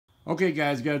Okay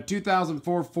guys, got a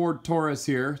 2004 Ford Taurus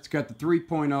here. It's got the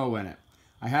 3.0 in it.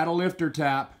 I had a lifter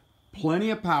tap, plenty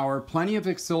of power, plenty of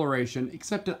acceleration,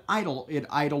 except it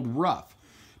idled rough.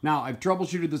 Now, I've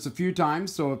troubleshooted this a few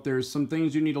times, so if there's some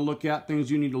things you need to look at, things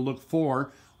you need to look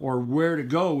for, or where to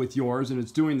go with yours, and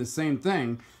it's doing the same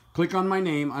thing, click on my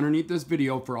name underneath this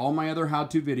video for all my other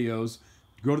how-to videos.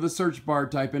 Go to the search bar,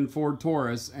 type in Ford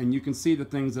Taurus, and you can see the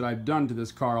things that I've done to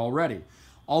this car already.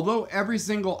 Although every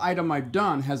single item I've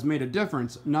done has made a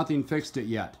difference, nothing fixed it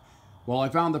yet. Well, I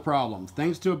found the problem.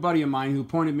 Thanks to a buddy of mine who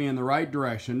pointed me in the right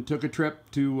direction, took a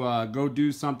trip to go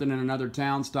do something in another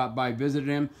town, stopped by, visited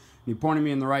him, and he pointed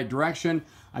me in the right direction.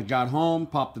 I got home,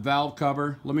 popped the valve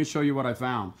cover. Let me show you what I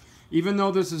found. Even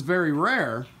though this is very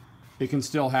rare, it can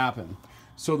still happen.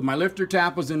 So my lifter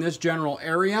tap was in this general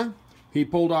area. He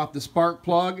pulled off the spark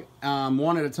plug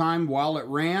one at a time while it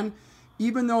ran.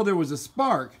 Even though there was a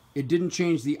spark, it didn't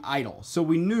change the idle. So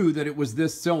we knew that it was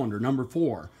this cylinder, number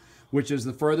 4, which is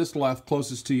the furthest left,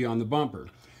 closest to you on the bumper.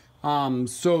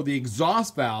 So the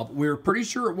exhaust valve, we were pretty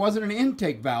sure it wasn't an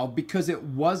intake valve because it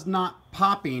was not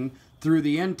popping through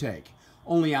the intake,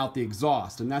 only out the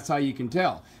exhaust. And that's how you can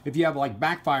tell. If you have like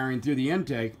backfiring through the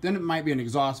intake, then it might be an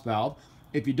exhaust valve.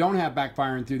 If you don't have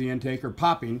backfiring through the intake or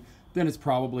popping, then it's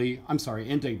probably,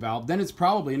 intake valve, then it's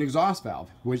probably an exhaust valve,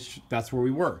 which that's where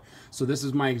we were. So this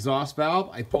is my exhaust valve.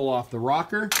 I pull off the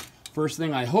rocker. First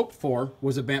thing I hoped for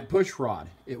was a bent push rod.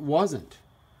 It wasn't.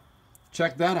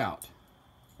 Check that out.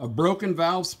 A broken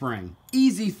valve spring.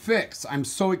 Easy fix. I'm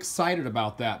so excited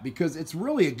about that because it's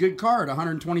really a good car at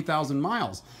 120,000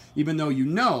 miles, even though you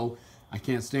know I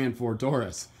can't stand Ford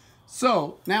Taurus.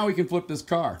 So now we can flip this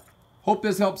car. Hope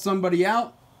this helps somebody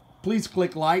out. Please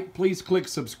click like, please click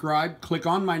subscribe, click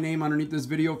on my name underneath this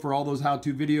video for all those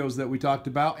how-to videos that we talked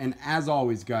about. And as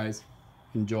always, guys,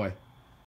 enjoy.